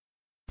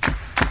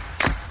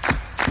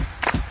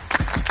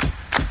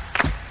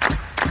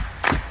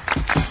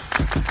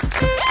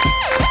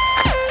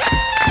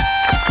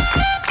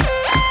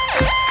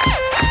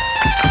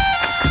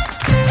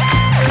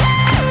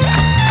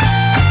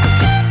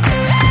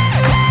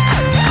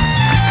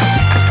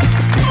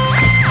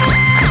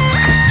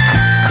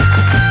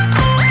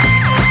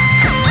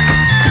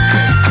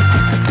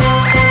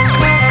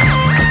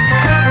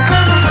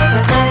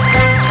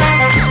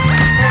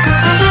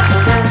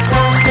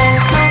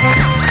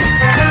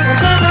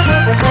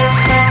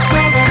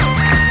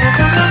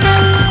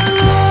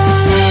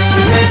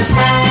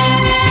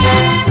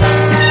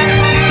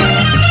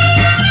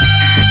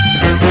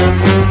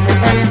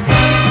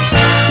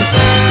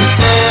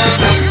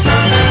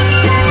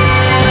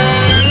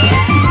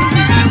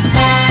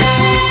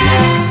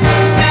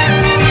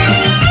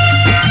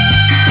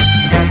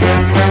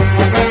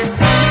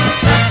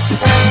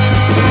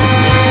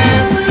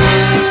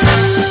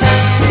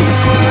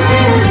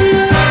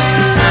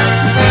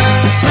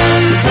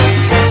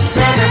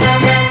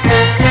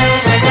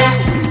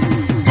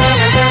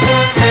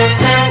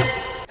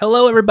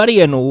Hello, everybody,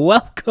 and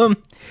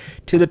welcome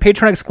to the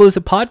Patreon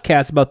exclusive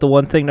podcast about the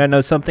one thing I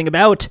know something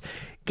about,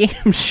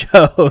 game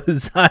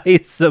shows, I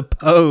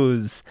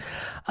suppose.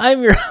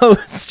 I'm your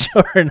host,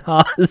 Jordan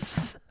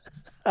Haas.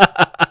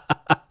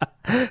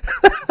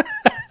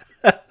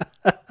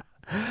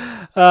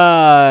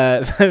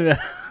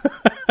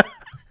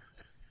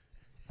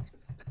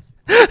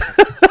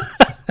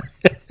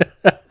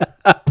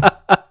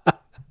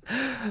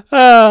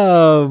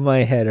 Oh,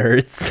 my head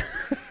hurts.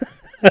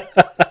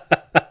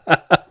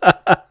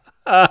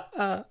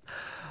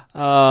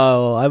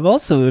 Oh, I'm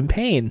also in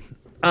pain.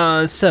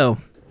 Hi,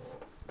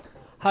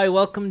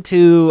 welcome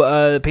to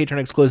the Patreon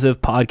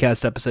exclusive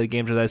podcast episode of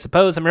Games Shows, I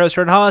suppose. I'm your host,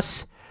 Jordan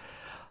Haas.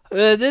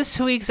 This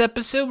week's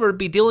episode, we'll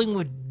be dealing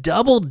with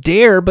Double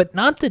Dare, but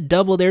not the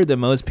Double Dare that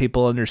most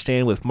people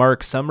understand with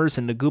Mark Summers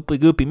and the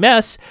Gooply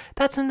Mess.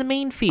 That's in the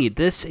main feed.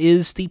 This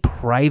is the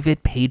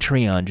private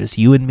Patreon, just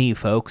you and me,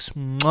 folks.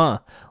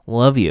 Mwah.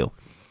 Love you.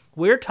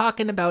 We're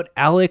talking about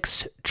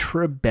Alex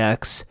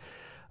Trebek's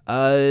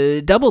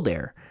Double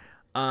Dare.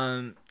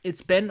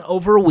 It's been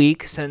over a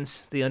week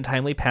since the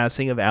untimely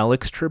passing of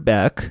Alex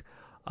Trebek.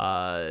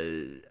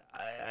 I'm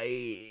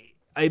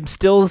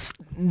still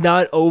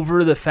not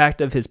over the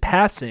fact of his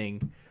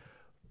passing,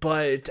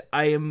 but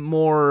I am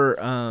more,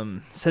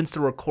 since the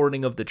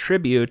recording of the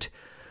tribute,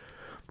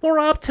 more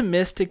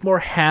optimistic, more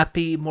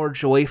happy, more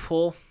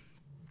joyful,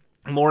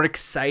 more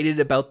excited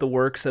about the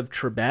works of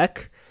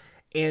Trebek.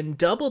 And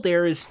Double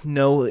Dare is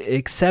no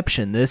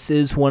exception. This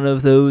is one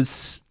of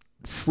those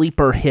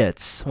sleeper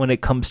hits when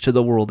it comes to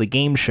the world of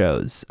game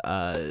shows.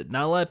 Not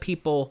a lot of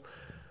people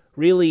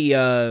really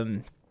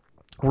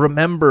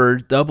remember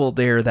Double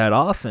Dare that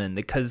often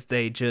because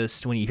they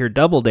just, when you hear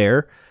Double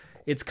Dare,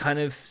 it's kind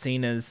of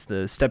seen as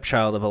the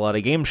stepchild of a lot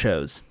of game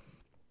shows.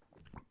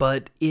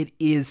 But it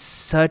is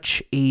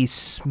such a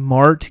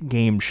smart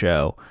game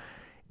show.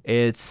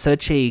 It's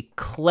such a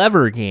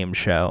clever game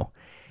show.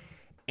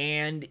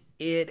 And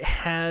it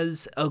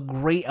has a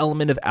great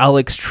element of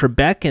Alex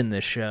Trebek in the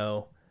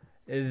show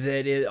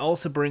that it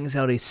also brings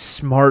out a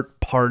smart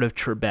part of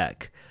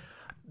Trebek.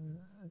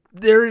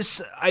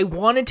 I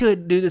wanted to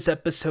do this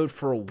episode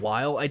for a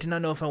while. I did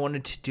not know if I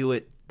wanted to do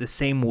it the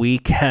same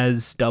week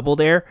as Double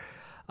Dare,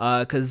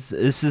 because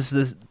this is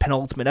the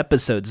penultimate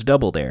episode's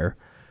Double Dare.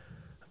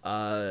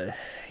 And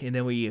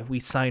then we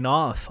sign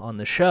off on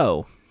the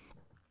show.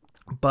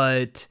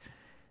 But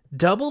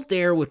Double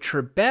Dare with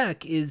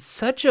Trebek is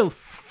such a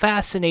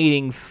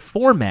fascinating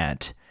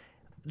format.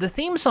 The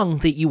theme song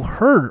that you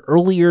heard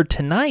earlier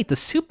tonight, the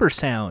super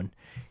sound,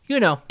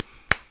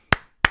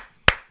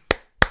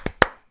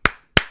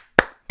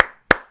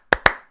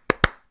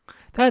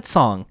 that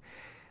song,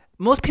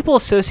 most people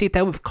associate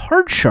that with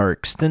Card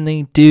Sharks than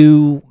they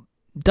do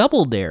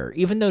Double Dare,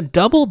 even though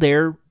Double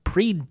Dare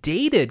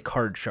predated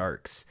Card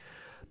Sharks,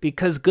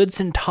 because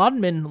Goodson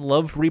Todman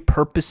loved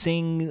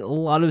repurposing a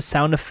lot of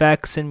sound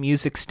effects and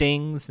music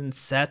stings and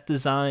set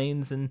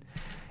designs, and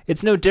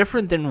it's no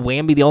different than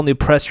Whammy the All-New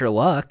Press Your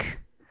Luck.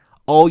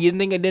 Oh, you didn't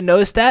think I didn't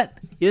notice that?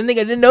 You didn't think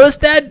I didn't notice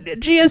that,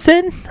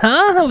 GSN?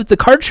 Huh? With the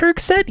Card Shark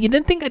set? You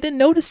didn't think I didn't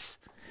notice?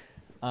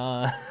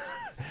 But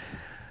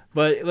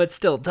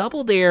still,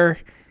 Double Dare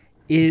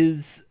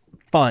is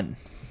fun.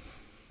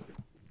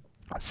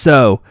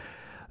 So,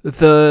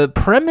 the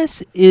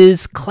premise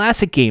is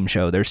classic game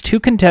show. There's 2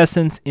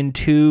 contestants in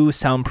 2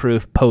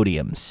 soundproof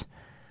podiums.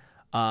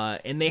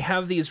 And they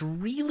have these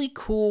really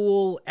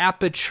cool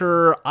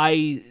aperture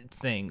eye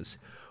things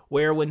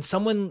where when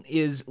someone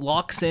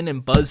locks in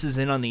and buzzes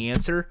in on the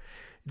answer,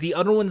 the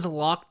other one's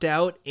locked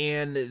out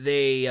and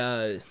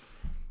they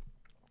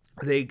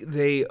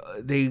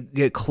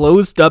get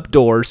closed up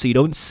doors so you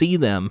don't see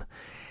them,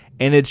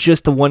 and it's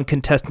just the one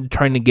contestant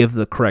trying to give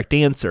the correct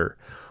answer,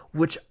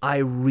 which I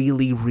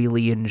really,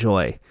 really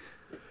enjoy.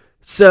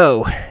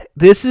 So,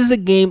 this is a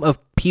game of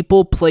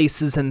people,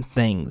 places, and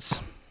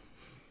things.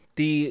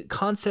 The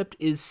concept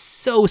is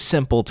so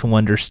simple to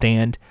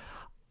understand.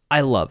 I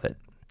love it.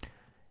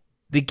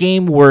 The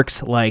game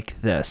works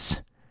like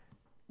this.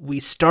 We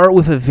start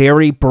with a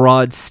very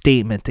broad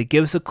statement that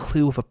gives a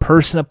clue of a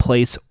person, a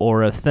place,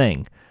 or a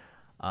thing.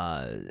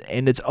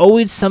 And it's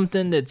always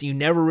something that you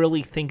never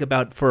really think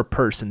about for a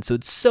person. So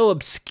it's so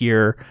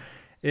obscure,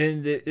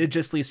 and it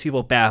just leaves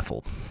people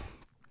baffled.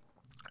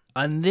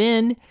 And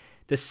then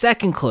the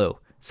second clue,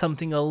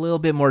 something a little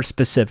bit more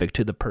specific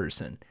to the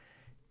person.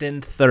 Then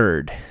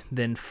third,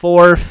 then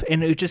fourth,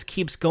 and it just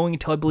keeps going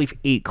until I believe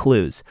 8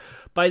 clues.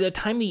 By the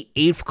time the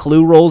 8th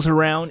clue rolls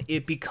around,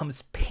 it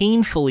becomes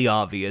painfully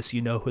obvious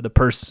you know who the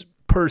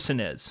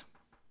person is,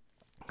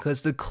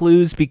 because the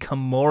clues become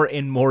more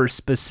and more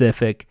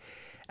specific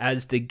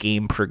as the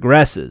game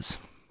progresses.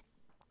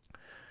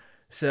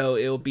 So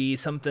it'll be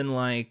something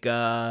like,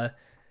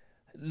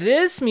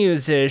 this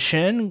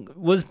musician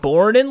was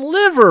born in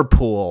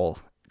Liverpool.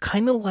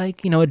 Kind of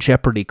like, a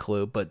Jeopardy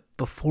clue, but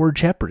before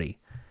Jeopardy.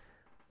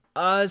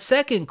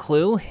 Second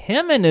clue,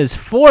 him and his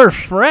 4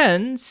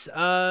 friends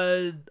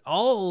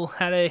all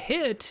had a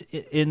hit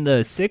in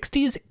the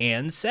 60s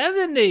and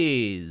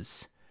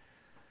 70s.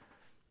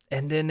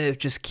 And then it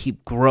just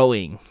keep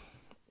growing.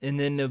 And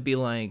then it'll be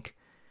like,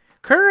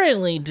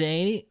 currently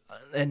dating,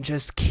 and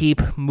just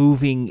keep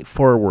moving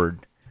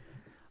forward.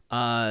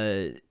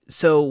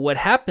 So what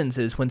happens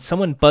is when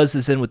someone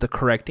buzzes in with the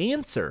correct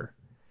answer,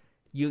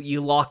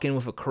 you lock in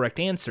with a correct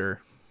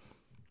answer,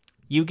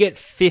 you get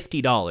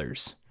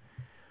 $50.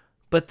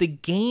 But the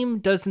game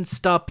doesn't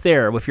stop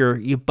there. If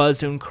you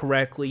buzzed in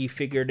correctly, you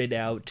figured it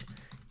out,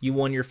 you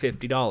won your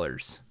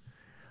 $50.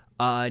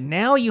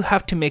 Now you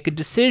have to make a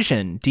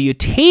decision. Do you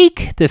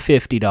take the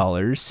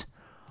 $50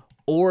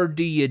 or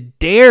do you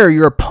dare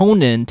your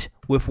opponent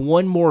with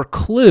one more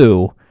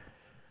clue?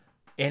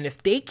 And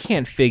if they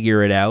can't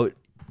figure it out,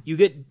 you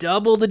get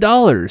double the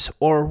dollars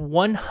or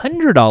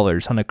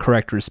 $100 on a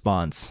correct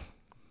response.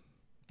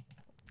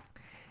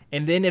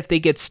 And then if they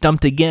get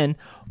stumped again,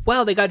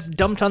 wow, they got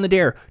dumped on the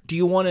dare. Do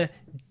you want to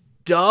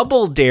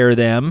double dare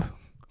them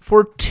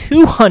for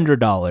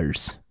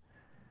 $200?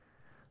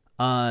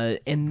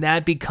 And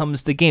that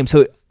becomes the game.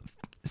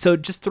 So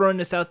just throwing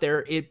this out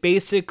there, it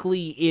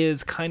basically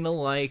is kind of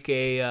like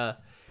a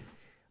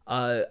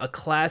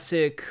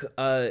classic.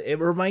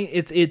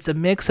 It's a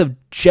mix of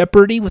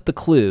Jeopardy with the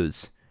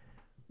clues,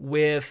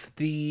 with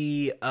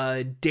the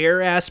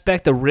dare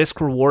aspect, the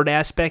risk reward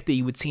aspect that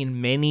you would see in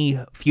many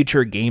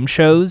future game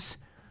shows.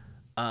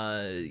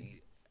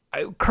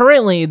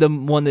 Currently, the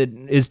one that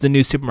is the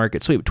new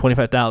supermarket sweep,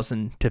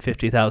 25,000 to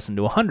 50,000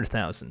 to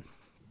 100,000.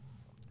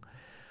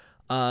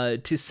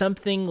 To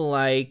something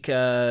like,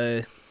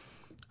 I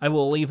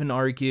will even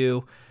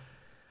argue,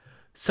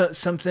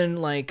 something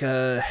like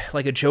a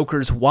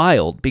Joker's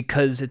Wild,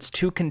 because it's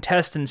two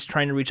contestants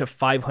trying to reach a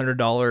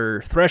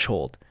 $500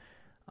 threshold.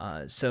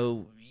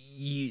 So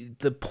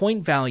the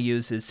point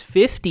values is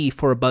 50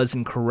 for a buzz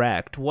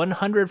incorrect,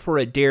 100 for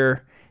a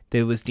dare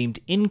that was deemed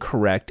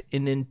incorrect,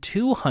 and then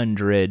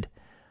 200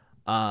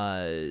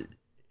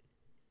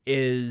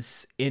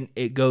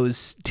 it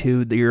goes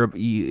to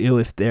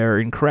if they're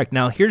incorrect.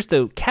 Now here's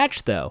the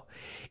catch though.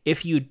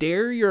 If you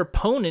dare your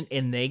opponent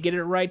and they get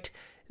it right,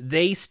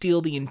 they steal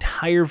the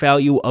entire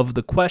value of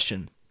the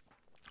question.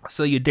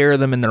 So you dare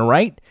them and they're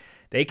right,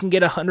 they can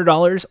get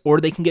 $100 or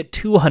they can get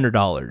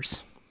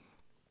 $200,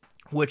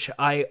 which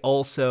I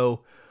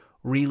also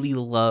really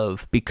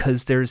love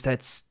because there's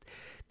that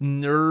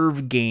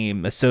nerve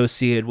game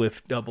associated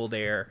with Double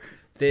Dare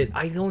that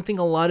I don't think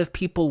a lot of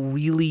people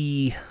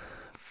really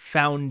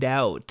found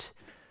out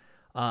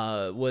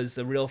was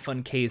a real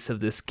fun case of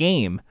this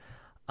game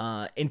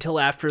until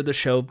after the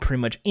show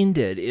pretty much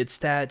ended. It's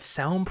that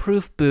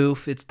soundproof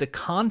booth. It's the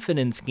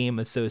confidence game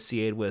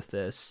associated with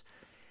this.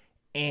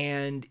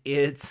 And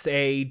it's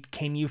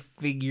can you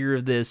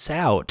figure this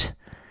out?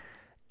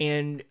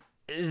 And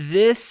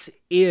this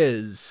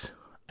is,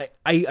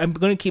 I'm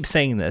going to keep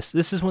saying this.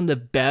 This is one of the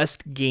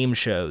best game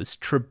shows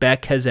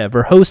Trebek has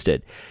ever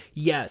hosted.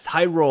 Yes,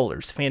 High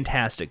Rollers,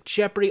 fantastic.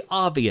 Jeopardy,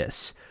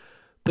 obvious.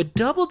 But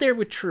Double Dare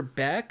with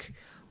Trebek,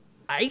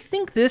 I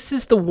think this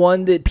is the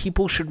one that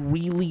people should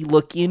really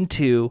look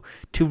into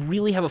to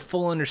really have a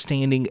full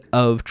understanding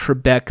of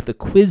Trebek the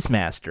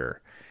Quizmaster.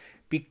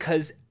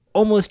 Because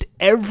almost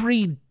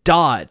every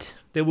dot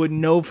that would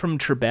know from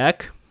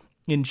Trebek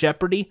in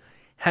Jeopardy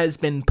has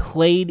been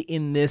played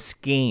in this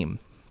game.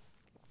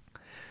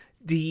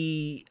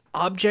 The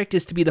object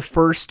is to be the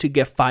first to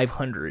get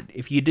 500.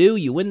 If you do,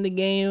 you win the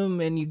game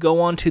and you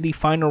go on to the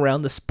final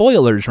round, the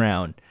spoilers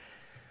round.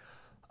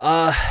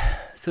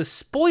 So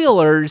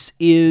spoilers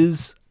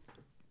is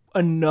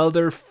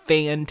another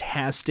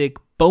fantastic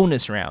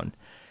bonus round.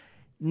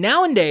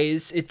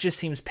 Nowadays, it just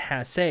seems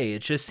passé.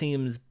 It just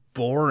seems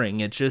boring.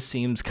 It just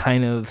seems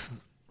kind of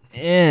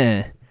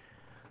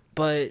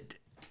But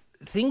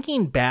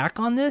thinking back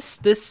on this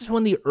is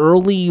one of the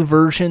early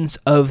versions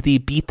of the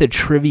Beat the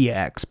Trivia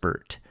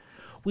Expert.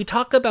 We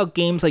talk about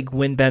games like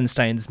Win Ben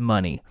Stein's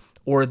Money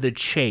or The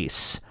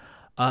Chase,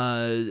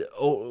 or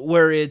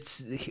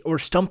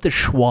Stump the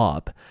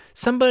Schwab.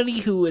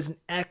 Somebody who is an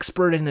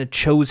expert in a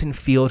chosen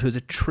field, who's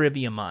a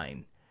trivia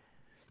mind.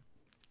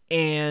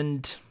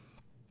 And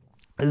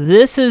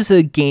this is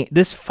a game,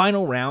 this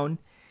final round,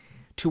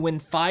 to win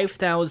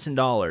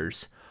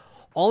 $5,000,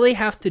 all they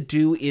have to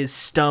do is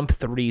stump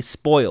 3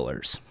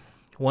 spoilers.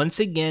 Once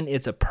again,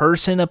 it's a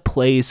person, a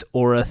place,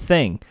 or a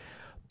thing.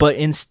 But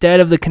instead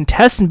of the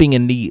contestant being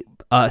in the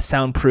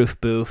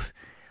soundproof booth,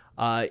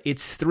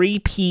 it's 3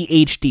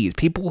 PhDs,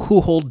 people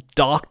who hold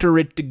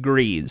doctorate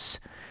degrees.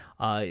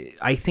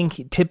 I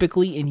think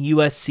typically in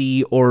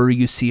USC or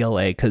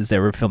UCLA, because they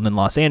were filmed in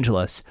Los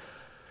Angeles.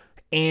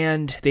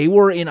 And they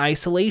were in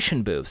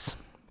isolation booths.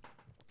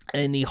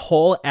 And the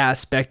whole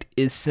aspect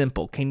is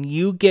simple. Can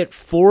you get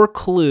 4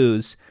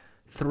 clues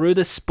through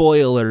the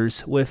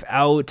spoilers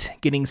without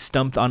getting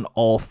stumped on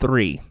all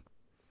 3?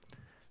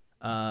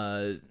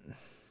 So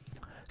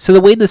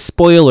the way the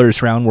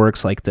spoilers round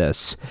works like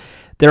this.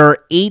 There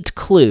are 8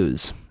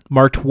 clues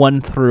marked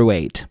 1 through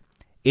 8.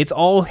 It's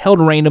all held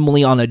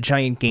randomly on a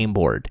giant game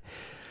board.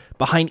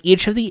 Behind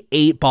each of the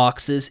 8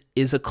 boxes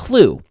is a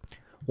clue.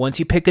 Once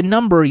you pick a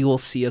number, you will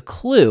see a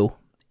clue,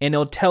 and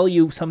it'll tell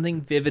you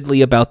something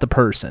vividly about the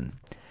person.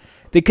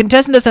 The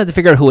contestant doesn't have to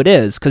figure out who it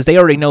is because they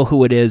already know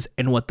who it is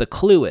and what the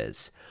clue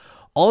is.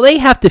 All they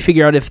have to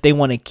figure out if they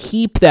want to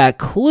keep that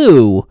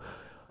clue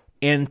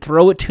and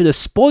throw it to the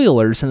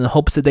spoilers in the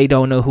hopes that they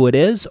don't know who it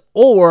is,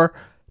 or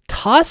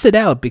toss it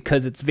out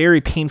because it's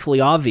very painfully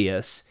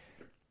obvious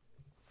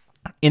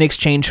in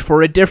exchange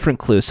for a different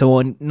clue.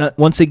 So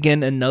once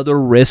again,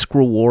 another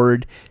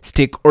risk-reward,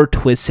 stick or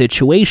twist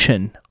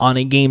situation on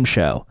a game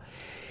show.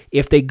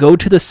 If they go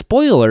to the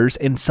spoilers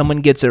and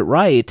someone gets it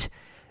right,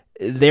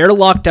 they're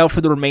locked out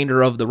for the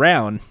remainder of the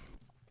round,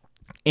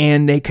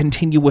 and they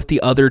continue with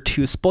the other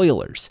two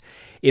spoilers.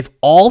 If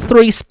all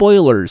three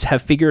spoilers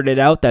have figured it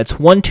out, that's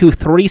 1, 2,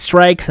 3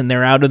 strikes, and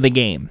they're out of the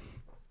game.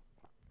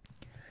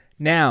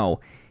 Now,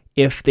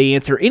 if they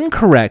answer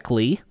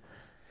incorrectly,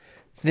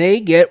 they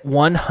get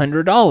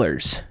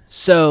 $100.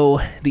 So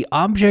the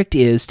object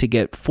is to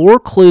get 4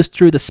 clues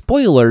through the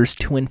spoilers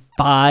to win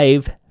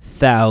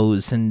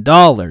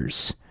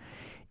 $5,000.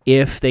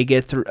 If they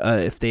get through,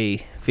 if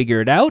they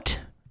figure it out,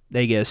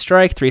 they get a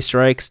strike, 3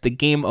 strikes, the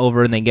game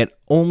over, and they get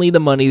only the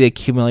money they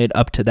accumulated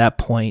up to that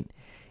point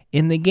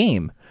in the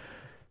game.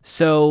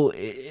 So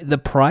the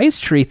prize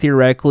tree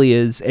theoretically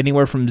is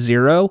anywhere from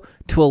 $0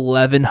 to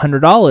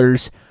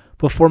 $1,100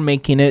 before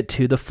making it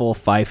to the full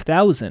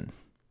 $5,000,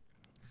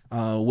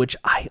 which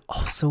I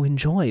also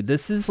enjoy.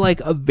 This is like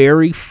a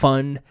very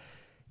fun,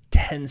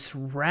 tense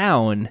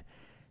round,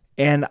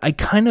 and I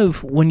kind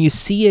of, when you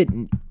see it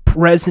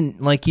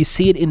present, like you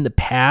see it in the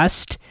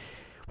past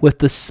with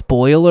the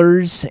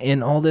spoilers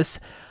and all this,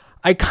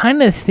 I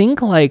kind of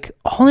think like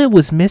all it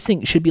was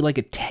missing should be like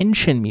a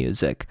tension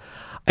music.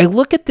 I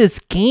look at this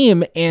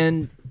game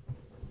and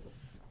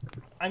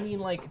I mean,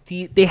 like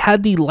they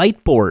had the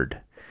light board,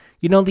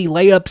 you know, the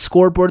light up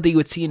scoreboard that you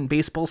would see in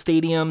baseball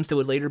stadiums that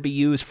would later be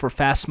used for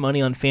Fast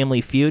Money on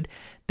Family Feud.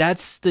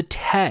 That's the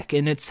tech,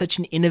 and it's such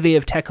an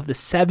innovative tech of the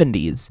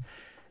 70s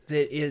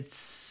that it's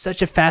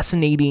such a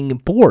fascinating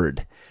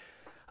board.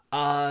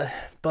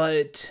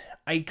 But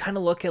I kind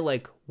of look at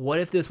like, what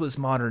if this was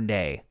modern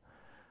day?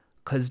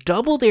 Because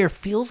Double Dare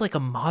feels like a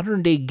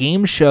modern day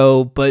game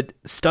show, but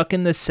stuck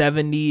in the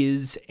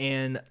 70s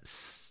and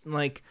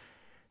like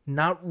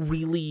not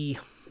really,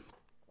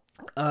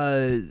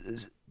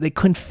 they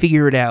couldn't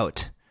figure it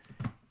out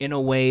in a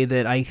way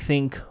that I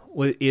think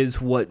is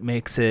what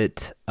makes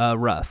it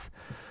rough.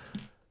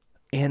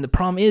 And the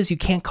problem is you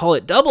can't call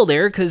it Double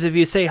Dare, because if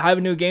you say, I have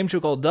a new game show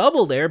called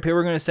Double Dare, people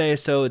are going to say,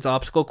 so it's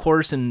obstacle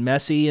course and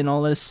messy and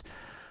all this.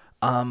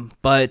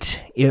 But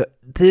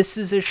this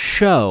is a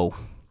show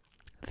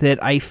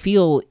that I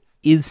feel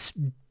is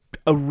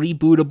a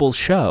rebootable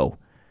show.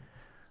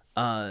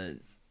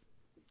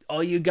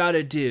 All you got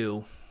to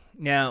do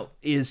now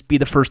is be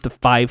the first of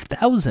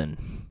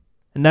 5,000.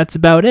 And that's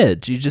about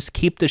it. You just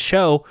keep the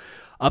show,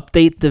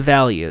 update the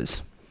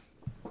values.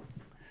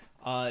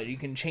 You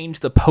can change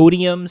the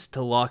podiums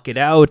to lock it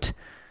out.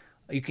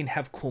 You can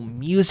have cool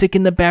music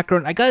in the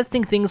background. I gotta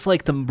think things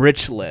like the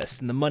rich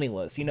list and the money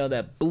list. You know,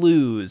 that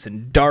blues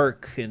and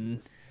dark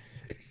and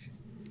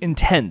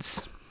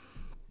intense.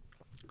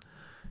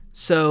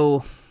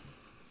 So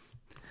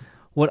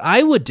what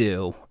I would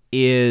do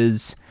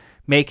is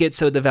make it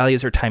so the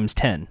values are times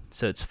 10.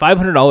 So it's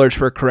 $500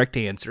 for a correct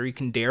answer. You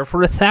can dare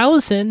for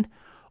 1,000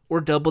 or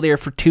double dare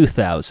for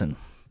 2,000.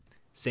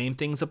 Same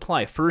things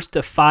apply. First to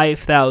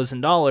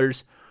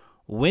 $5,000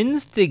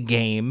 wins the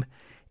game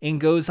and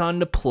goes on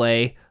to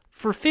play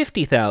for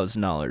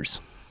 $50,000.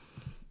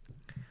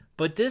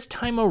 But this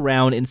time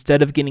around,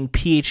 instead of getting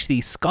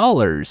PhD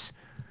scholars,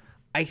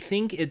 I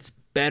think it's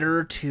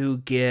better to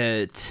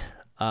get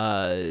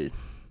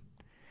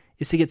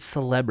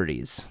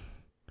celebrities.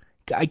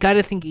 I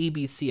gotta think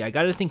ABC. I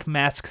gotta think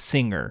Masked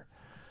Singer.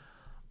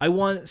 I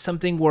want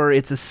something where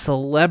it's a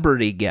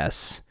celebrity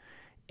guess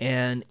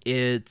and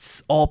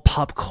it's all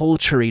pop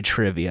culture-y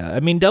trivia. I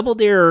mean, Double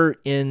Dare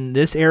in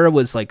this era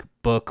was like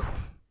book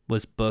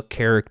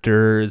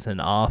characters and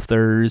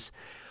authors.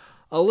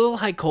 A little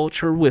high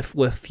culture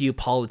with few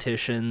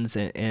politicians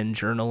and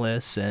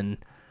journalists and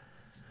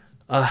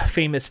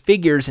famous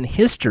figures in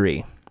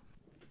history.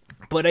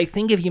 But I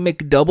think if you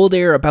make Double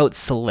Dare about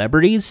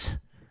celebrities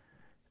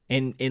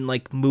in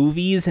like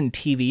movies and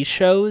TV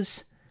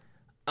shows,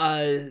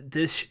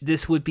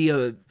 this would be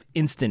a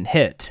instant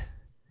hit.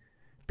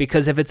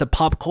 Because if it's a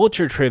pop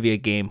culture trivia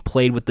game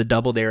played with the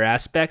Double Dare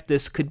aspect,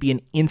 this could be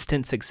an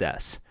instant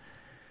success.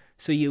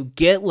 So you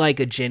get like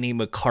a Jenny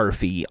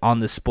McCarthy on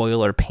the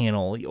spoiler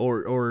panel,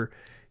 or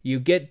you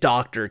get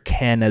Dr.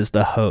 Ken as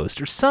the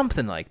host, or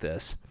something like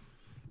this.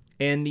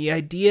 And the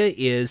idea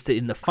is that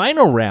in the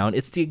final round,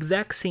 it's the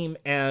exact same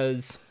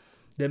as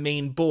the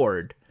main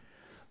board.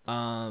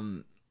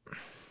 But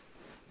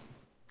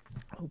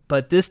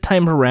this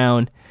time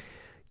around,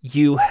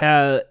 you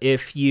have,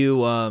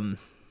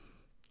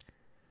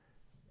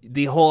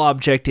 the whole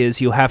object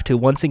is you have to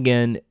once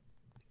again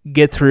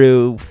get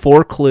through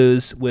 4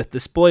 clues with the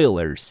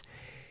spoilers.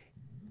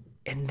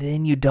 And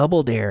then you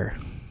double dare.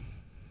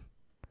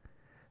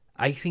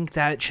 I think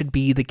that should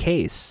be the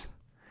case.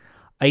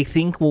 I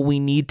think what we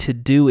need to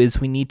do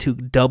is we need to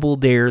double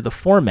dare the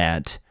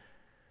format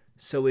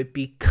So it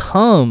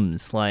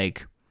becomes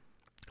like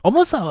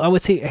almost, I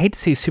would say, I hate to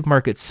say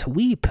Supermarket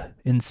Sweep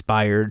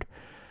inspired,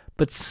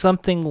 but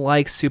something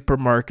like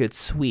Supermarket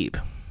Sweep,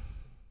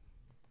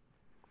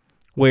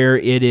 where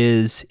it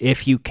is,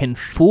 if you can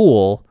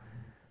fool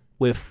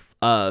with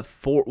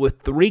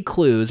three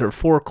clues or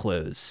four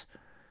clues,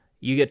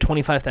 you get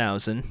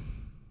 25,000.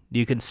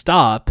 You can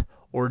stop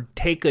or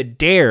take a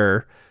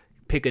dare,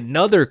 pick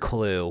another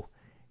clue,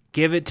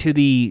 give it to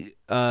the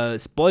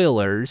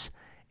spoilers,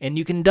 and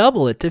you can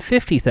double it to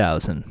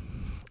 50,000,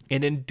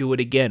 and then do it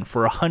again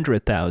for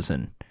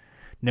 100,000.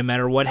 No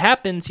matter what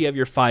happens, you have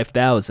your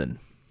 5,000.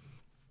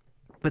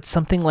 But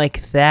something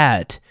like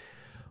that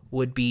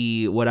would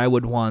be what I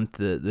would want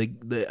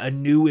a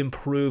new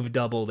improved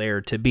Double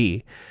Dare to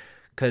be.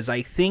 Because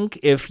I think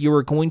if you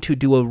were going to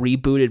do a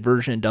rebooted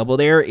version of Double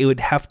Dare, it would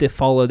have to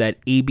follow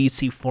that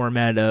ABC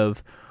format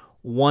of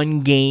one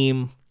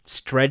game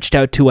stretched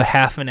out to a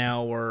half an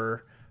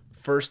hour,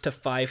 first to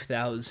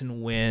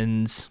 5,000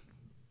 wins,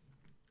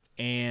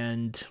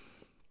 and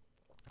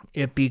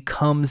it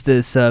becomes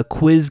this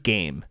quiz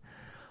game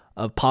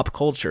of pop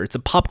culture. It's a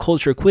pop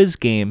culture quiz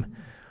game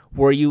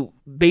where you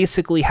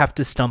basically have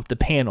to stump the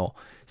panel.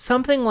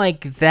 Something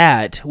like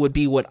that would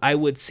be what I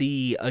would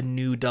see a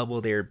new Double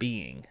Dare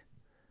being.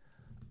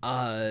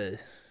 And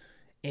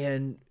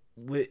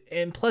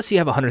plus you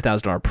have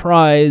 $100,000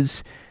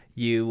 prize.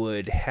 You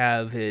would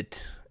have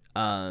it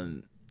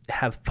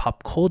have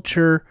pop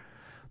culture,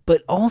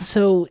 but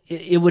also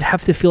it would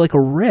have to feel like a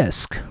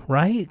risk,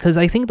 right? Because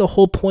I think the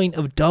whole point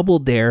of Double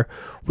Dare,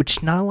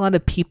 which not a lot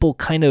of people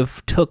kind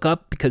of took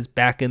up because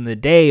back in the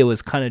day it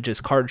was kind of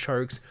just card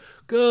sharks,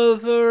 go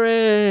for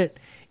it,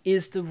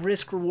 is the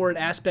risk reward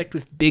aspect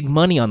with big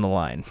money on the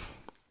line.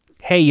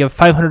 Hey, you have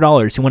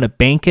 $500. You want to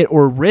bank it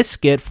or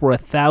risk it for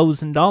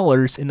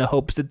 $1,000 in the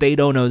hopes that they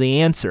don't know the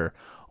answer?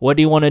 What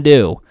do you want to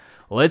do?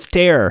 Let's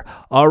dare.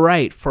 All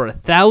right, for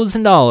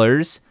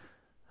 $1,000,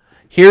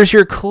 here's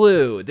your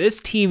clue. This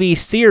TV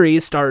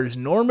series stars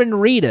Norman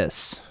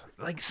Reedus.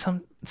 Like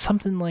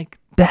something like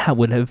that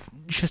would have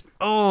just,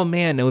 oh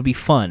man, it would be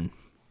fun.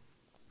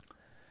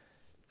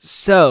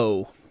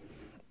 So,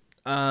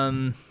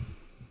 one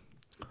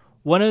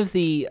of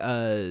the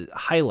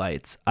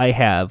highlights I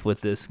have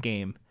with this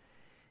game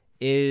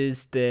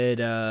is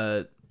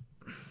that,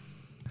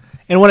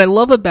 and what I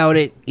love about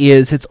it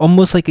is it's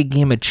almost like a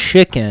game of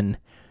chicken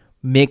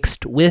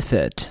mixed with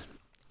it.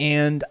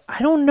 And I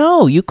don't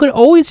know, you could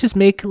always just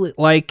make it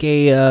like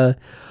a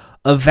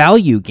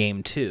value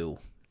game too.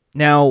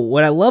 Now,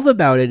 what I love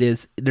about it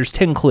is there's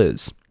 10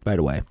 clues, by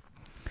the way.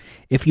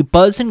 If you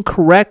buzz in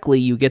correctly,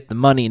 you get the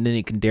money and then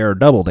you can dare or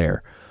double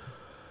dare.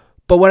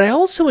 But what I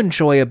also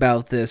enjoy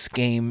about this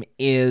game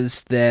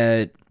is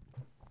that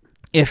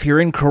if you're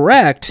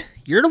incorrect,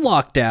 you're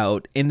locked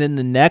out, and then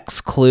the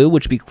next clue,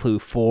 which would be clue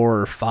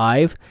 4 or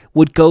 5,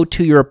 would go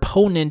to your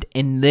opponent,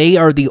 and they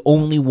are the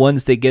only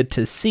ones that get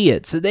to see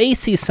it. So they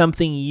see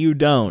something you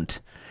don't,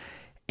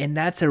 and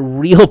that's a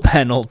real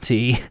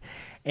penalty.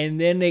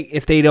 And then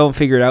if they don't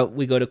figure it out,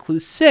 we go to clue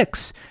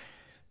 6.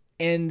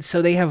 And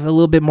so they have a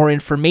little bit more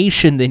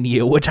information than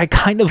you, which I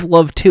kind of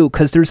love too,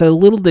 because there's a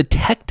little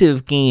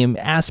detective game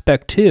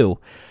aspect too.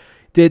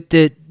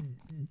 That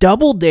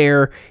Double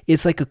Dare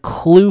is like a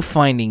clue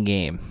finding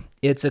game.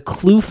 It's a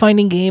clue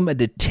finding game, a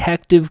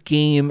detective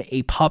game,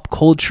 a pop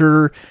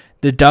culture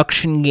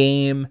deduction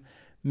game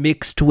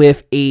mixed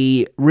with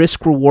a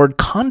risk reward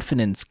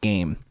confidence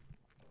game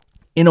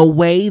in a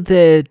way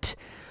that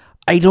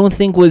I don't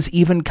think was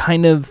even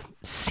kind of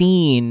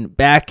seen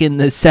back in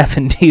the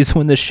 70s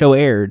when the show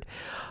aired.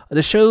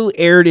 The show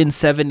aired in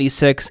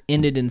 76,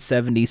 ended in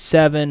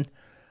 77.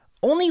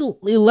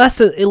 It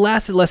lasted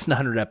less than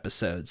 100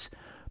 episodes.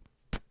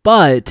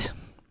 But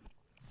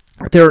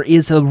there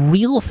is a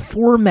real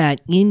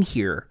format in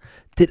here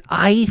that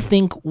I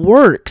think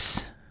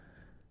works.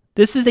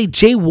 This is a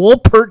Jay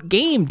Wolpert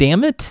game,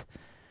 damn it.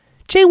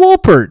 Jay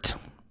Wolpert.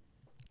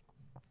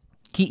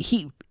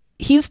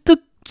 He's the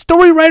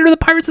story writer of the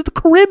Pirates of the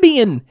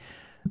Caribbean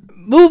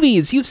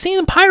movies. You've seen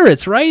the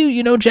Pirates, right?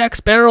 You know Jack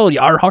Sparrow,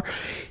 Yar Har.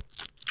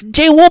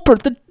 Jay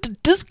Wolpert,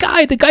 this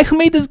guy, the guy who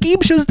made this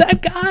game show is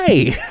that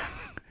guy.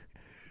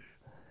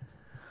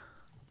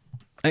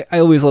 I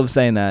always love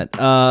saying that.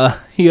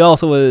 He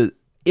also was.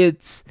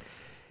 It's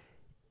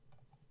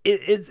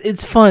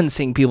fun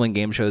seeing people in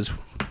game shows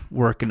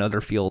work in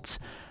other fields,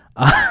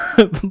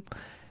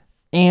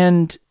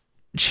 and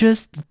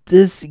just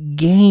this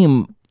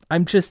game.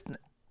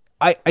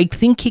 I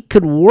think it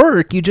could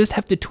work. You just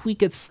have to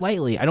tweak it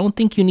slightly. I don't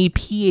think you need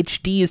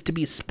PhDs to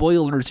be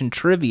spoilers and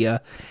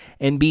trivia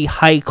and be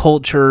high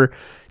culture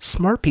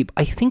smart people.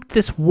 I think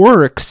this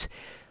works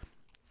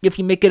if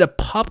you make it a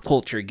pop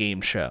culture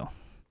game show.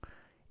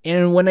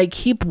 And when I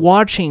keep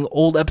watching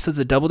old episodes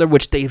of Double Dare,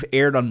 which they've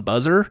aired on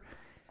Buzzer,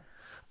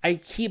 I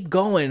keep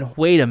going,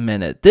 wait a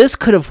minute, this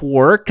could have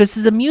worked. This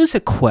is a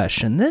music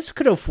question. This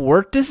could have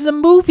worked. This is a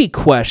movie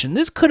question.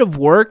 This could have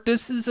worked.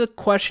 This is a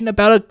question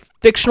about a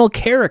fictional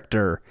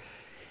character.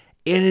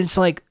 And it's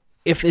like,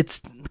 if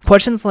it's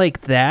questions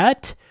like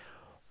that,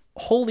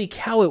 holy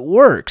cow, it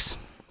works.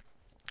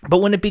 But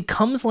when it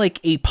becomes like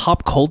a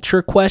pop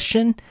culture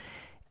question,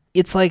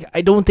 it's like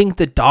I don't think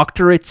the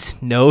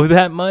doctorates know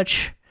that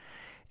much.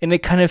 And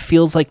it kind of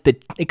feels like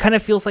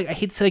I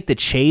hate to say like The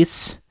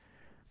Chase,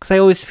 because I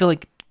always feel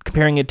like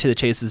comparing it to The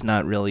Chase is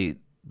not really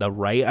the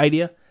right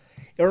idea.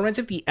 It reminds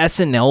me of the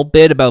SNL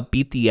bit about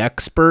Beat the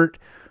Expert,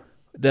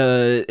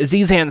 the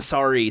Aziz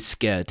Ansari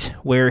skit,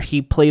 where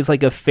he plays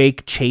like a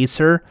fake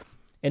chaser,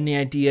 and the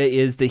idea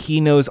is that he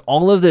knows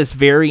all of this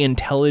very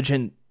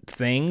intelligent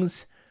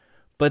things,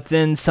 but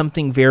then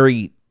something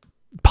very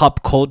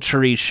pop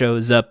culture-y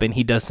shows up and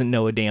he doesn't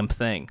know a damn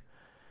thing.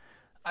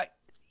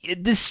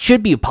 This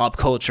should be a pop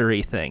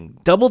culture-y thing.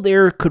 Double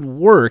Dare could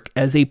work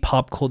as a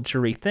pop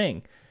culture-y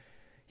thing.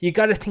 You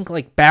got to think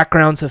like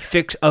backgrounds of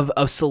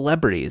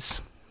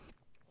celebrities.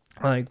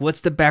 Like,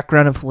 what's the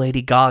background of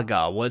Lady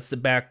Gaga? What's the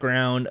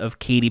background of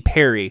Katy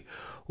Perry?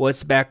 What's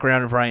the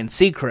background of Ryan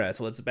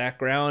Seacrest? What's the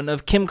background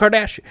of Kim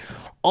Kardashian?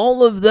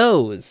 All of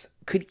those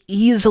could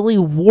easily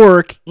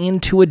work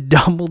into a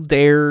Double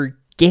Dare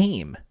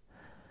game.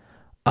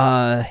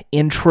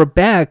 And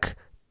Trebek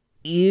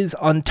is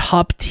on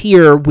top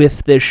tier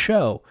with this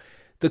show.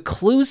 The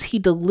clues he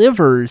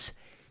delivers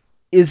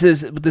is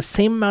the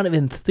same amount of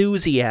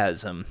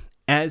enthusiasm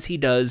as he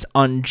does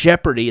on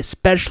Jeopardy,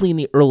 especially in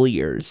the early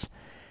years.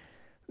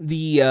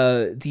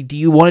 The do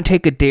you want to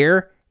take a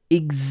dare?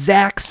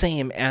 Exact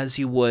same as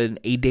you would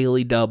a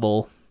Daily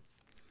Double.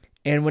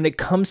 And when it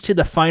comes to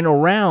the final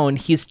round,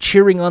 he's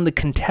cheering on the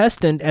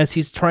contestant as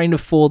he's trying to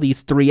fool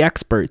these three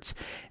experts.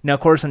 Now, of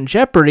course, on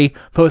Jeopardy,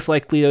 most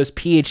likely those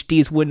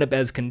PhDs would end up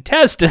as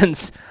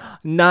contestants,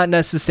 not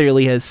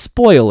necessarily as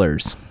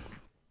spoilers.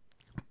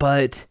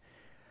 But,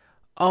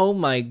 oh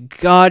my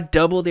god,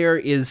 Double Dare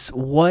is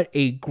what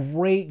a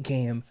great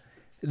game.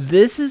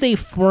 This is a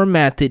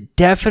format that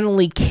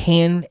definitely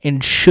can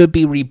and should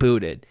be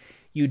rebooted.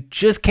 You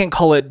just can't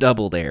call it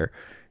Double Dare.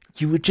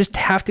 You would just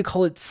have to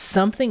call it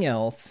something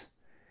else,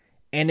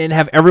 and then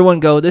have everyone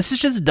go, this is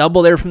just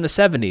Double Dare from the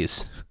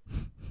 70s.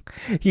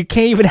 You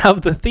can't even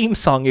have the theme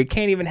song. You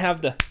can't even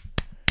have that,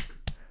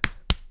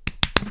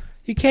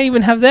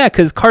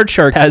 because Card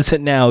Shark has it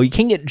now. You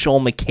can't get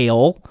Joel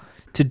McHale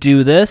to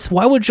do this.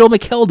 Why would Joel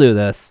McHale do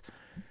this?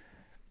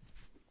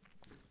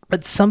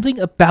 But something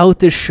about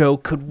this show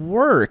could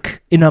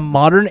work in a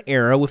modern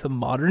era with a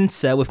modern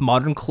set, with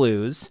modern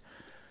clues.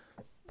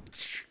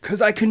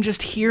 Because I can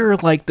just hear,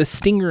 like, the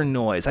stinger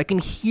noise.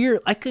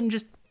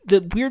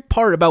 The weird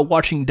part about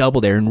watching Double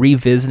Dare and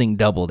revisiting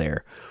Double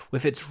Dare,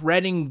 with its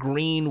red and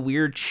green,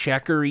 weird,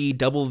 checkery,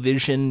 double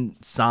vision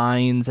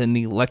signs and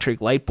the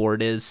electric light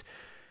board, is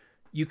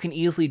you can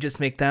easily just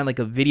make that like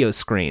a video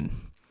screen.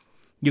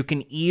 You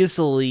can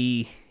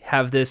easily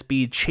have this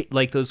be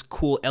like those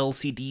cool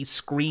LCD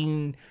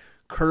screen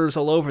curves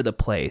all over the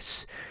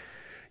place.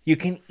 You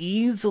can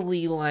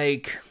easily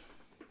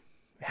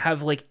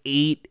have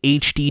 8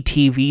 HD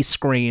TV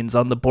screens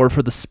on the board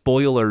for the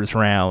spoilers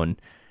round.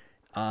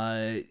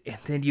 And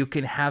then you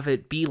can have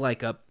it be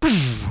like a...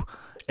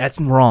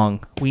 That's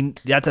wrong.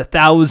 That's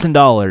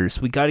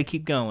 $1,000. We got to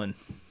keep going.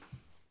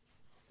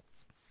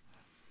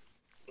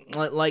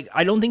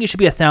 I don't think it should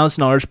be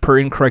 $1,000 per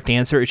incorrect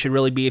answer. It should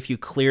really be if you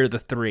clear the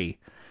 3.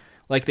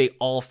 Like they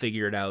all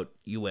figure it out,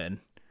 you win.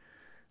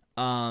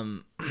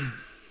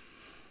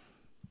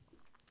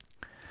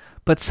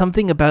 But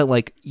something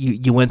about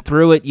you went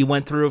through it. You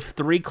went through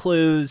 3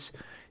 clues.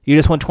 You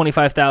just won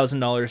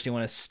 $25,000. Do you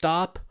want to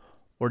stop?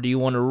 Or do you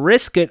want to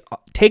risk it,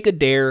 take a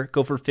dare,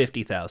 go for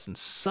 $50,000?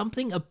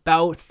 Something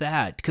about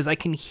that, because I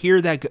can hear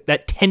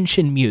that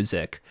tension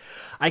music.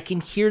 I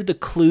can hear the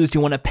clues. Do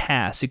you want to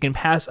pass? You can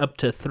pass up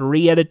to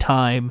 3 at a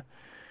time,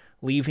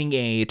 leaving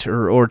 8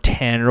 or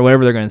 10 or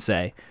whatever they're going to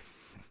say.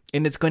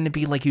 And it's going to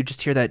be like you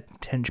just hear that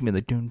tension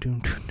music, doom, doom,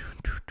 doom,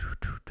 doom, doom,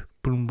 doom,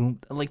 boom, boom,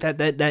 like that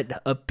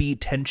upbeat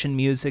tension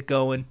music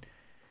going,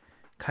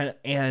 kind of,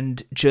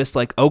 and just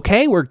like,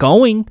 okay, we're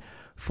going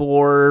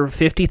for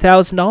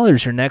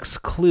 $50,000. Your next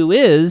clue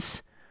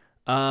is,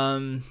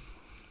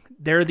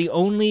 they're the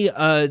only,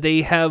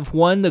 they have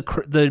won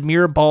the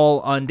mirror ball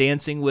on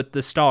Dancing with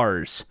the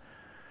Stars,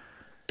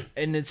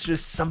 and it's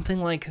just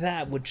something like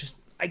that.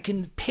 I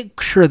can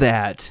picture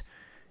that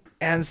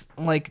as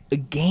like a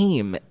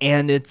game,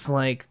 and it's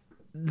like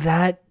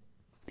that.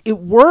 It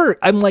worked.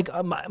 I'm like,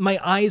 my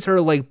eyes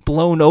are like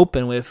blown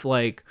open with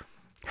like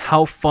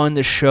how fun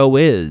the show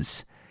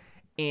is,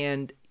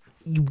 and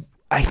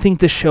I think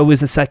the show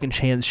is a second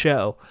chance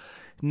show.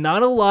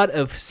 Not a lot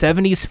of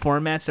 70s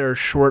formats that are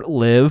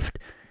short-lived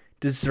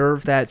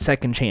deserve that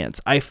second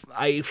chance.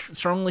 I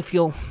strongly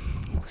feel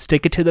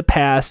stick it to the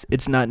past.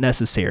 It's not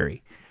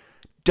necessary.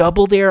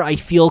 Double Dare, I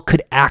feel,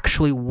 could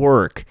actually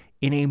work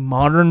in a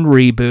modern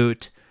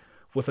reboot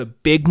with a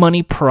big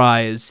money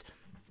prize.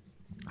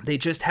 They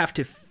just have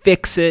to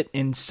fix it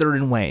in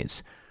certain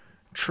ways.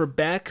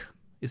 Trebek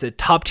is a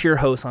top-tier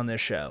host on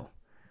this show.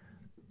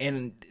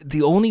 And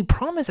the only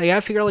problem is I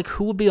gotta figure out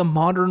who would be a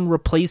modern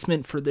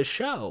replacement for this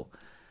show.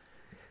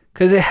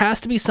 Because it has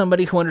to be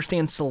somebody who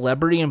understands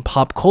celebrity and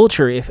pop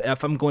culture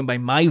if I'm going by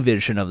my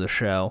vision of the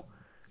show.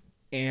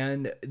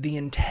 And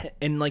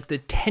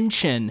the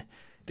tension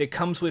that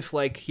comes with,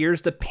 like,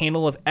 here's the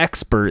panel of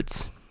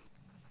experts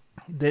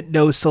that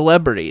know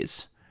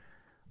celebrities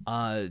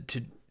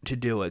to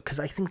do it, because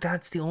I think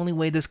that's the only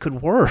way this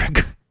could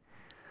work.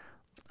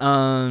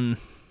 And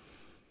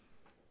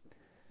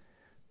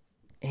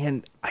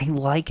I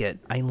like it.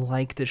 I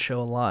like the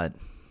show a lot.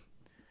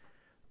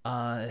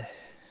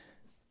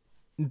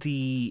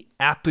 The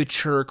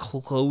aperture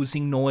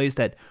closing noise,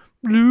 that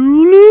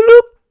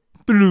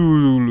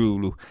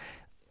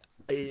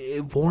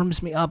it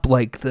warms me up.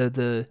 Like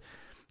the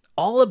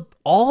all of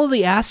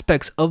the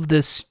aspects of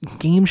this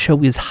game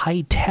show is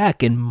high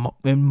tech and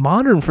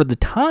modern for the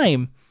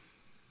time,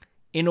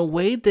 in a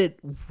way that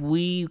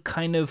we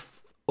kind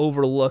of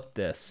overlooked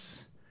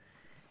this.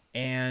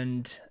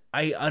 And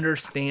I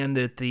understand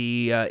that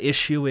the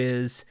issue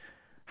is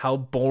how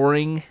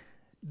boring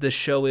the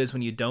show is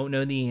when you don't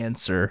know the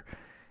answer,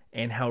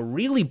 and how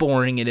really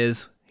boring it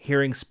is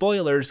hearing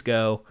spoilers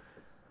go,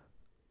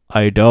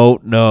 I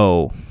don't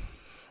know.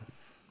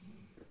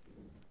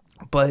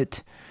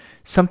 But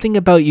something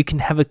about, you can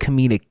have a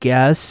comedic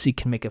guess, you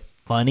can make it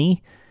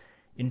funny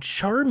and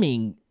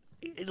charming.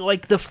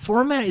 Like, the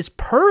format is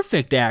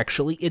perfect,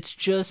 actually. It's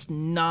just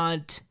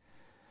was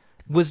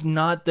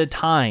not the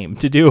time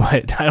to do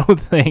it, I don't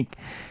think.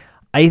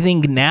 I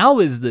think now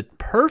is the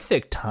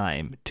perfect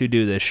time to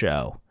do this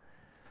show.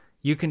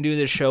 You can do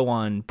this show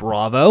on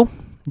Bravo.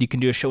 You can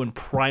do a show in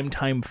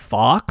primetime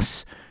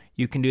Fox.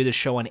 You can do the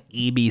show on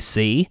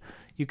ABC.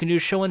 You can do a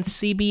show on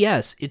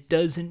CBS. It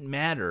doesn't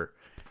matter,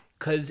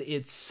 because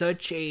it's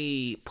such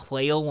a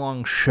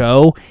play-along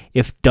show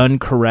if done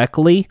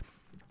correctly,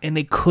 and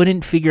they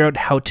couldn't figure out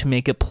how to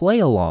make it play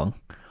along.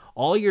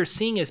 All you're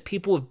seeing is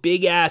people with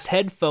big-ass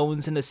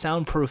headphones in a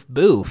soundproof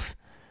booth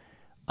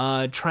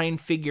try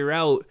and figure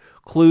out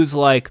clues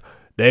like,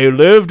 they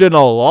lived in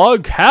a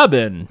log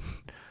cabin.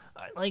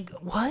 Like,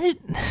 what?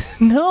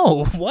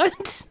 No,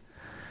 what?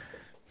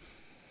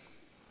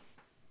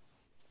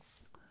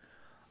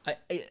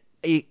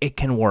 It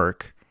can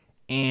work.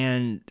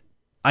 And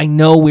I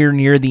know we're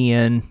near the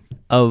end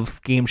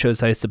of game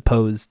shows, I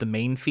suppose, the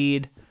main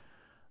feed.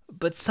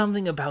 But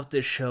something about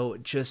this show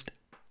just...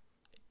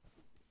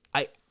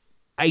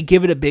 I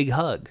give it a big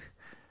hug.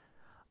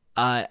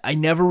 I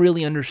never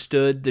really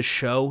understood the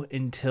show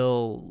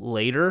until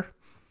later.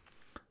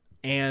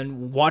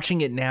 And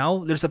watching it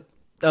now, there's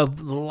a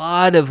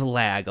lot of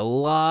lag, a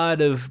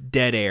lot of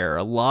dead air,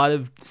 a lot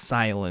of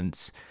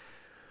silence.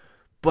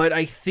 But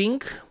I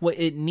think what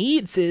it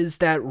needs is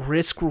that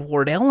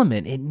risk-reward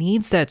element. It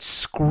needs that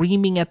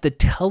screaming at the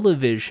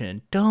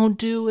television, don't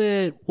do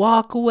it,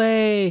 walk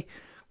away,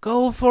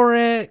 go for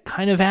it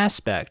kind of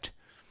aspect.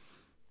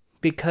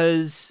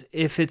 Because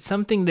if it's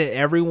something that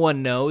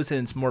everyone knows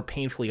and it's more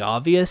painfully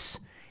obvious,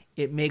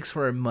 it makes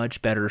for a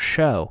much better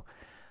show.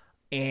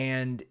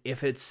 And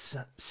if it's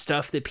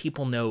stuff that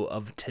people know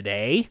of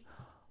today,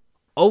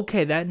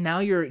 okay, that now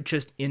you're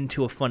just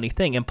into a funny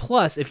thing. And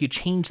plus, if you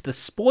change the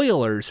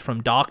spoilers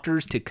from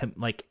doctors to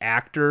like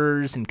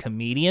actors and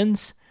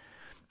comedians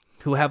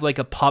who have like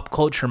a pop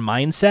culture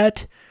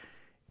mindset,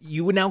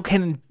 you now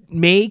can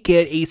make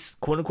it a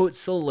quote-unquote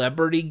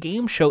celebrity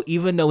game show,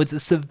 even though it's a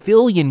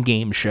civilian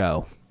game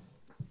show,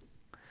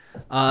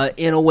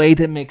 in a way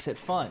that makes it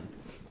fun.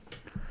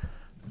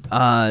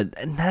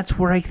 And that's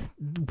where I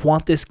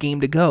want this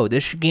game to go.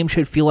 This game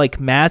should feel like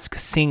Masked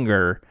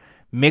Singer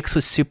mixed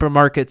with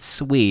Supermarket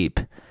Sweep,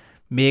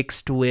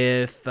 mixed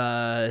with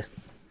maybe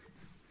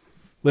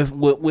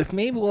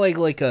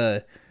like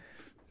a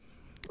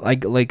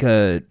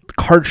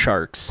Card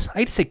Sharks.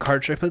 I'd say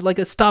Card Sharks, but like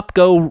a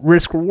stop-go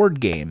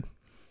risk-reward game.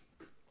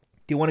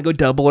 Do you want to go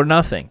double or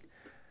nothing?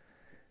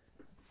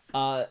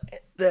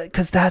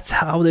 Because that's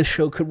how this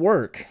show could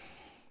work.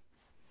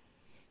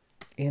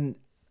 And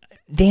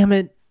damn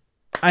it,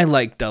 I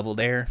like Double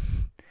Dare.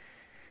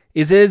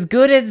 Is it as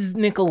good as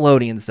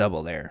Nickelodeon's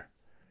Double Dare?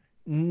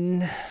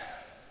 They're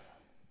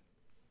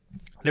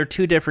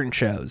two different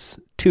shows.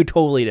 Two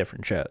totally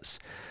different shows.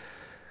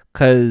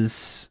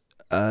 Because,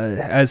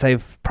 as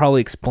I've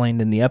probably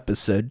explained in the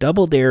episode,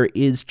 Double Dare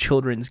is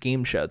children's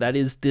game show. That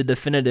is the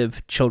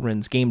definitive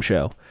children's game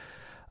show.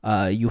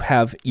 You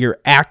have your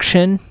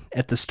action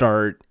at the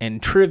start,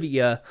 and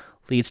trivia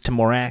leads to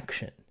more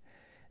action.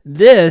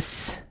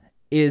 This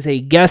is a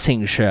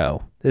guessing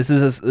show. This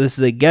is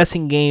a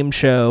guessing game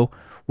show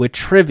with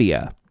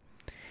trivia.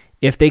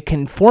 If they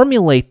can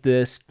formulate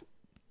this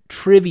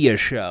trivia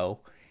show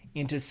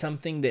into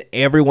something that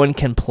everyone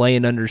can play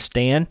and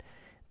understand,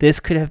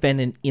 this could have been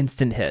an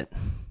instant hit.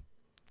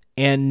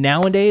 And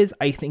nowadays,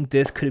 I think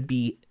this could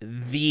be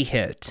the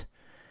hit.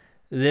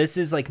 This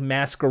is like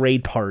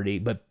Masquerade Party,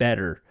 but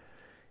better.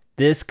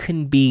 This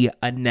can be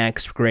a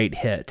next great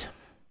hit.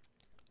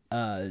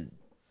 And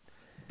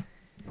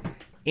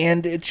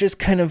it's just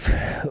kind of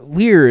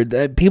weird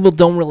that people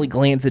don't really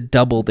glance at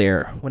Double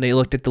Dare when they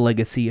looked at the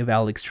legacy of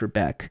Alex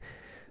Trebek.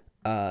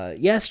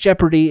 Yes,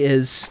 Jeopardy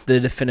is the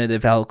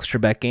definitive Alex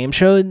Trebek game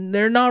show, and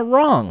they're not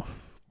wrong.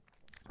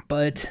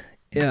 But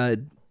I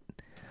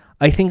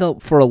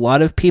think for a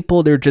lot of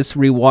people, they're just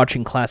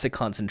rewatching Classic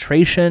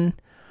Concentration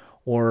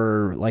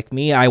or like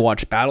me, I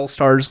watched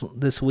Battlestars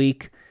this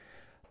week.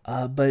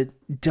 But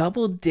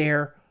Double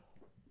Dare,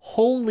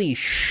 holy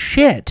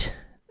shit,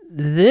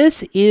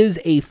 this is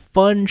a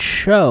fun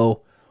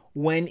show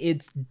when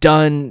it's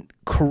done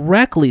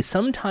correctly.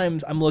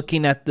 Sometimes I'm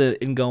looking at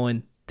and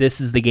going,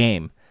 this is the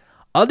game.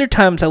 Other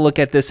times I look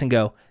at this and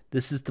go,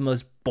 this is the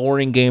most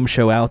boring game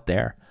show out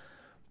there.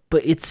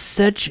 But it's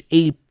such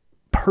a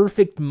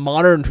perfect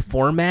modern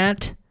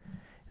format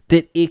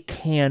that it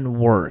can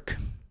work.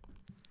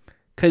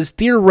 Because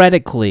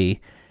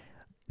theoretically,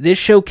 this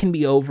show can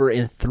be over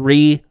in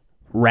 3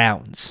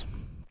 rounds,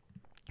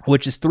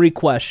 which is 3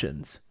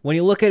 questions. When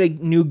you look at a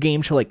new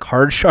game show like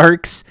Card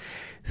Sharks,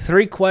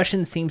 3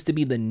 questions seems to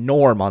be the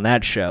norm on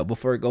that show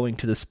before going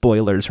to the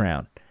spoilers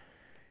round.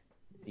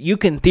 You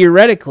can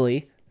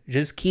theoretically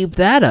just keep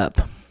that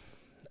up,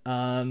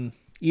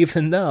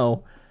 even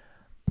though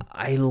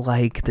I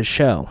like the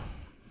show.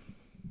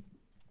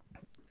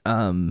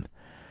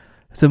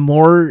 The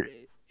more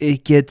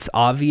it gets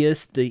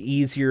obvious, the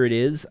easier it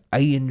is. I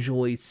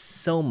enjoy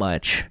so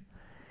much.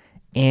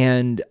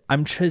 And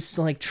I'm just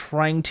like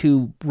trying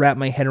to wrap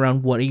my head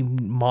around what a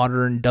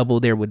modern Double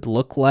Dare would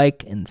look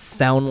like and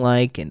sound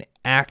like and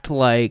act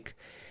like.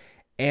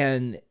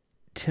 And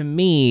to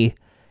me,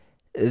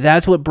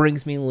 that's what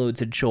brings me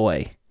loads of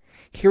joy.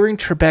 Hearing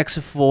Trebek's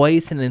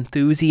voice and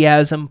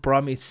enthusiasm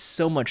brought me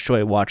so much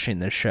joy watching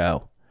this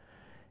show.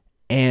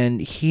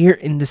 And here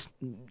in this,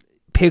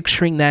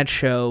 picturing that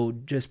show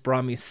just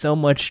brought me so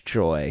much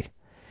joy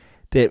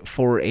that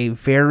for a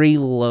very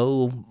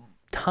low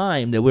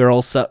time that we were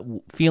all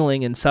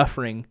feeling and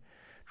suffering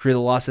through the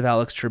loss of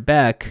Alex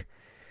Trebek,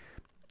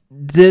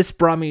 this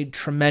brought me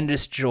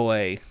tremendous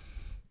joy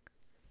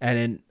at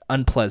an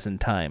unpleasant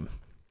time.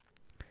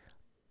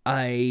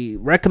 I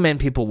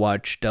recommend people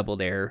watch Double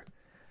Dare,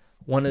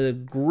 one of the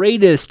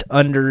greatest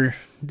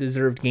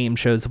under-deserved game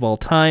shows of all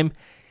time.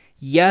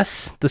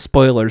 Yes, the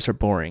spoilers are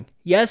boring.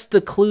 Yes,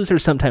 the clues are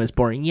sometimes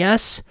boring.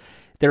 Yes,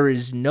 there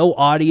is no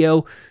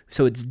audio,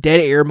 so it's dead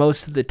air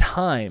most of the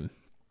time.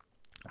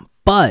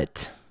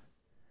 But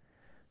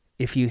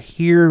if you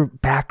hear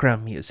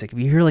background music, if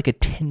you hear like a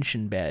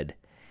tension bed,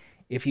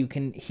 if you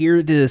can hear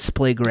the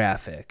display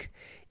graphic,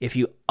 if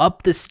you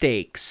up the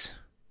stakes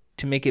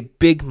to make it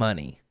big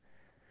money,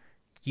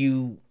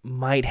 you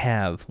might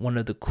have one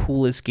of the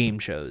coolest game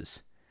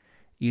shows.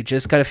 You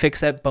just got to fix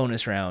that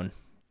bonus round.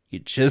 You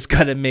just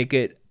got to make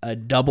it a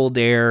Double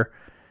Dare,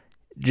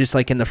 just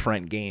like in the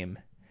front game.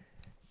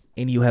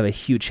 And you have a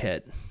huge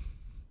hit.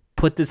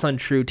 Put this on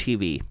True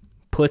TV.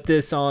 Put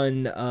this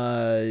on,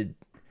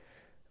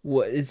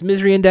 is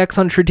Misery Index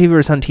on True TV or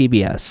is it on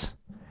TBS?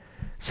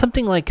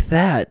 Something like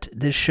that,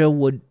 this show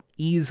would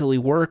easily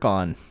work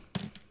on.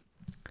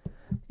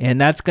 And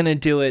that's going to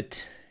do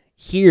it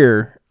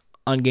here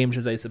on Game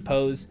Shows, I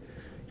suppose.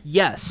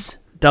 Yes,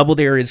 Double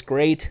Dare is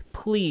great.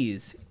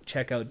 Please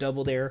check out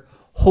Double Dare.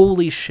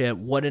 Holy shit,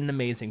 what an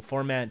amazing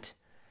format.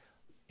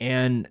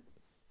 And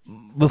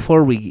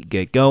before we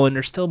get going,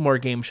 there's still more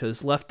game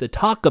shows left to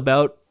talk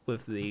about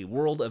with the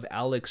world of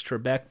Alex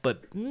Trebek,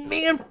 but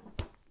man,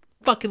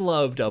 fucking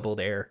love Double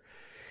Dare.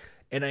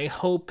 And I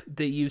hope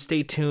that you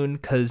stay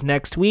tuned, because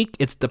next week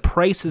it's the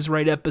Price is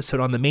Right episode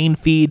on the main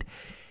feed,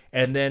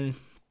 and then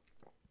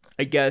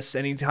I guess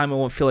anytime I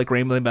won't feel like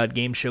rambling about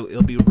game show,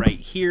 it'll be right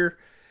here.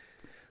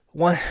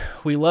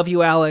 We love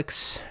you,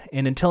 Alex,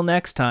 and until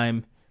next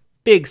time,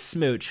 big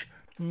smooch.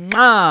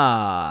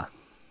 Mwah!